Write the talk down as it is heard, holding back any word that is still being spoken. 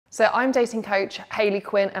So I'm dating coach Hayley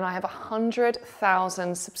Quinn and I have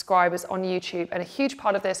 100,000 subscribers on YouTube, and a huge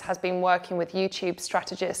part of this has been working with YouTube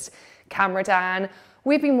Strategist, CameraDan.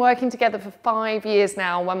 We've been working together for 5 years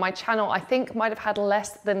now, when my channel I think might have had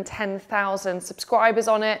less than 10,000 subscribers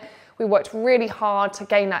on it. We worked really hard to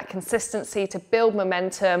gain that consistency, to build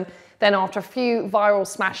momentum. Then after a few viral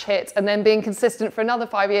smash hits and then being consistent for another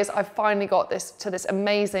 5 years, I've finally got this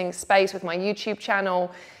amazing space with my YouTube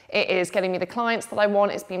channel. It is getting me the clients that I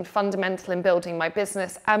want. It's been fundamental in building my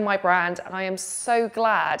business and my brand. And I am so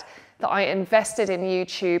glad that I invested in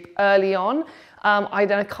YouTube early on.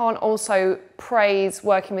 I can't also praise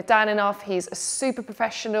working with Dan enough. He's a super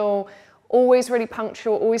professional, always really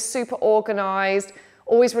punctual, always super organized,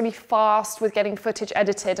 always really fast with getting footage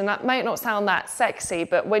edited. And that might not sound that sexy,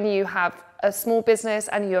 but when you have a small business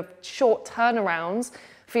and you have short turnarounds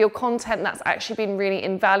for your content, that's actually been really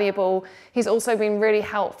invaluable. He's also been really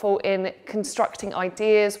helpful in constructing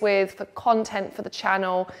ideas for content for the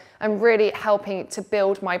channel and really helping to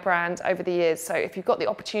build my brand over the years. So if you've got the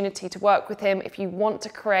opportunity to work with him, if you want to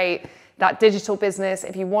create that digital business,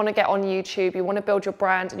 if you want to get on YouTube, you want to build your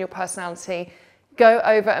brand and your personality, go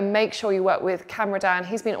over and make sure you work with CameraDan.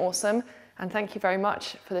 He's been awesome. And thank you very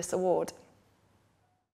much for this award.